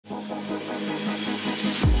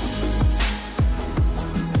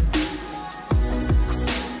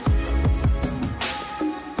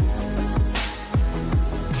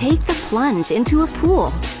Take the plunge into a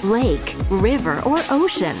pool, lake, river, or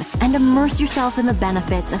ocean and immerse yourself in the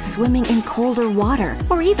benefits of swimming in colder water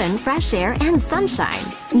or even fresh air and sunshine.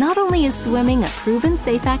 Not only is swimming a proven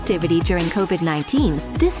safe activity during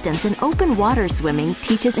COVID-19, distance and open water swimming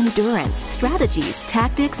teaches endurance, strategies,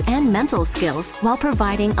 tactics, and mental skills while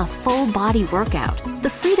providing a full body workout. The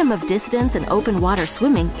freedom of distance and open water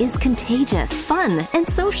swimming is contagious, fun, and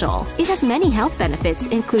social. It has many health benefits,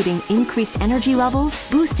 including increased energy levels,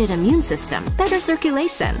 boosted immune system, better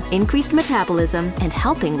circulation, increased metabolism, and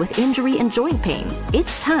helping with injury and joint pain.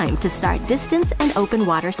 It's time to start distance and open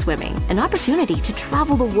water swimming, an opportunity to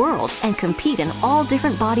travel the world and compete in all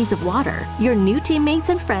different bodies of water. Your new teammates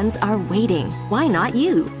and friends are waiting. Why not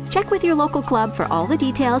you? Check with your local club for all the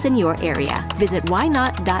details in your area. Visit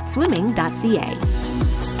whynot.swimming.ca.